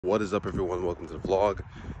What is up, everyone? Welcome to the vlog.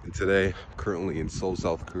 And today I'm currently in Seoul,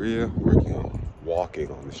 South Korea,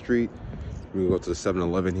 walking on the street. We're gonna go to the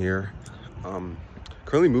 7-Eleven here.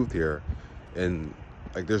 Currently moved here, and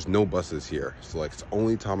like there's no buses here, so like it's the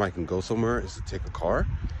only time I can go somewhere is to take a car.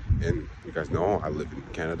 And you guys know I live in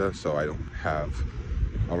Canada, so I don't have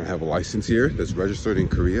a license here that's registered in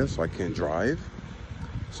Korea, so I can't drive.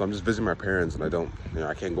 So I'm just visiting my parents, and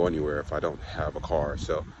I can't go anywhere if I don't have a car.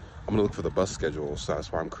 So I'm gonna look for the bus schedules. So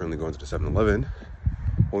that's why I'm currently going to the 7-Eleven.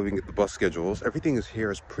 Hopefully we can get the bus schedules. Everything is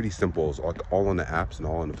here is pretty simple. It's like all on the apps and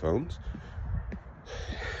all on the phones.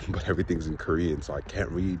 But everything's in Korean, so I can't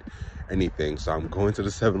read anything. So I'm going to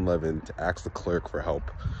the 7-Eleven to ask the clerk for help.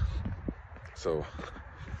 So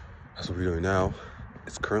that's what we're doing now.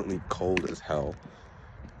 It's currently cold as hell.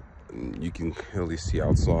 And you can clearly see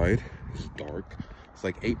outside. It's dark. It's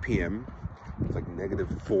like 8 p.m. It's like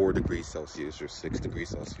 -4 degrees Celsius or 6 degrees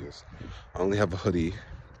Celsius. I only have a hoodie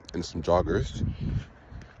and some joggers.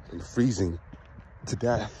 I'm freezing to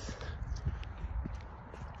death.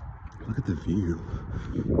 Look at the view.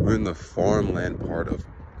 We're in the farmland part of,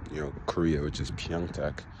 Korea, which is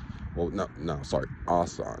Pyeongtaek. Well, sorry,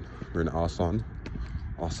 Asan. We're in Asan,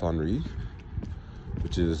 Asanri,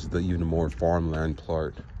 which is the even more farmland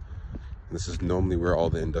part. And this is normally where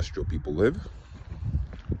all the industrial people live.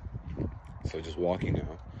 So just walking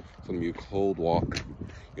now. It's gonna be a cold walk.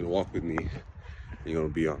 You're gonna walk with me. You're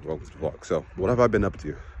gonna be on welcome to the vlog. So what have I been up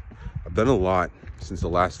to? I've done a lot since the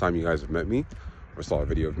last time you guys have met me or saw a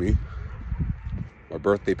video of me. My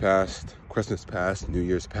birthday passed, Christmas passed, New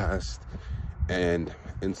Year's passed, and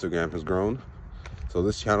Instagram has grown. So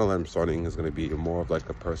this channel that I'm starting is gonna be more of like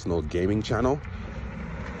a personal gaming channel,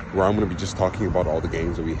 where I'm gonna be just talking about all the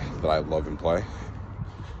games that I love and play.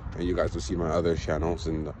 And you guys will see my other channels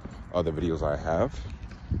and the other videos I have.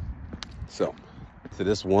 So to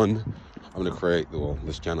this one, I'm gonna create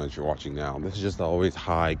this channel that you're watching now. This is just always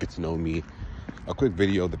hi, get to know me, a quick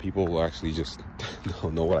video that people will actually just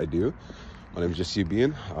don't know what I do. My name is Jesse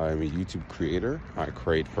Bean. I'm a YouTube creator. I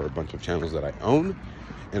create for a bunch of channels that I own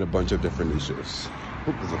in a bunch of different niches.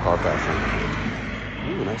 Oop, there's a car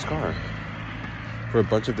passing. Ooh, nice car. For a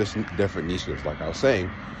bunch of different niches, like I was saying,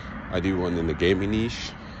 I do one in the gaming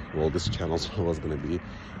niche. Well, this channel was going to be,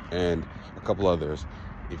 and a couple others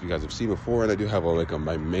if you guys have seen before. And I do have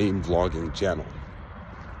my main vlogging channel.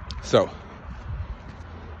 So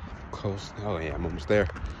close. Oh yeah, I'm almost there.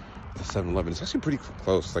 The 7-Eleven. It's actually pretty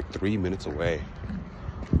close. It's like 3 minutes away.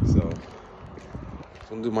 So I'm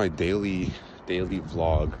gonna do my daily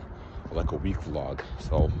vlog, like a week vlog.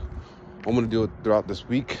 So I'm gonna do it throughout this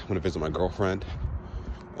week. I'm gonna visit my girlfriend,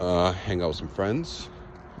 hang out with some friends,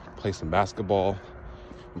 play some basketball,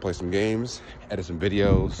 and play some games, edit some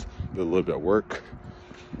videos, do a little bit of work.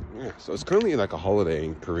 Yeah, so it's currently like a holiday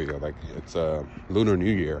in Korea. Like it's Lunar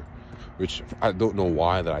New Year, which I don't know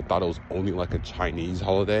why that I thought it was only like a Chinese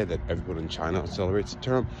holiday that everyone in China celebrates the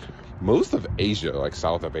term. Most of Asia, like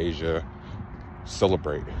South of Asia,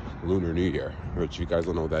 celebrate Lunar New Year, which you guys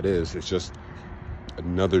don't know what that is. It's just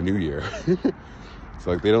another New Year.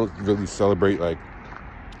 So like they don't really celebrate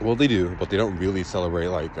well, they do, but they don't really celebrate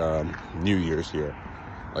like New Year's here,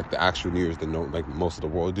 like the actual New Year's that like most of the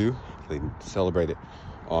world do. They celebrate it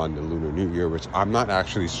on the Lunar New Year, which I'm not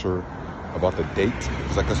actually sure about the date.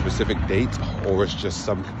 It's like a specific date, or it's just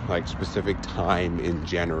some like specific time in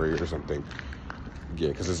January or something. Yeah,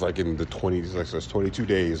 because it's like in the 20s, like so it's 22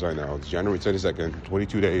 days right now. It's January 22nd,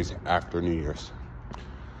 22 days after New Year's.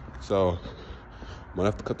 So I'm gonna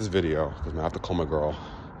have to cut this video because I'm gonna have to call my girl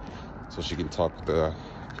so she can talk with the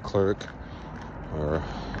clerk or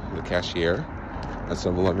the cashier at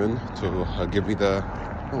 7-Eleven to give me the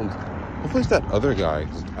hopefully it's that other guy.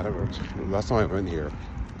 I don't know, last time I went here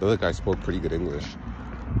the other guy spoke pretty good English,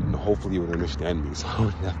 and hopefully he would understand me, so I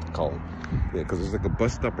wouldn't have to call him. Yeah, because there's like a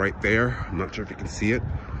bus stop right there. I'm not sure if you can see it,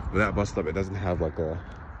 but that bus stop, it doesn't have like a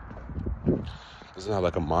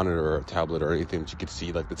monitor or a tablet or anything that you can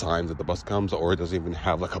see like the times that the bus comes, or it doesn't even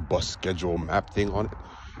have like a bus schedule map thing on it.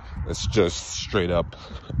 It's just straight up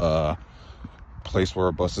place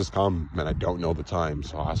where buses come, and I don't know the time,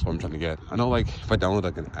 so that's what I'm trying to get. I know like if I download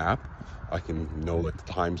like an app, I can know like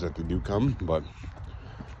the times that they do come, but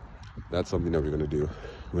that's something that we're gonna do.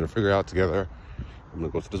 We're gonna figure it out together. I'm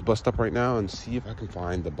gonna go to this bus stop right now and see if I can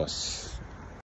find the bus.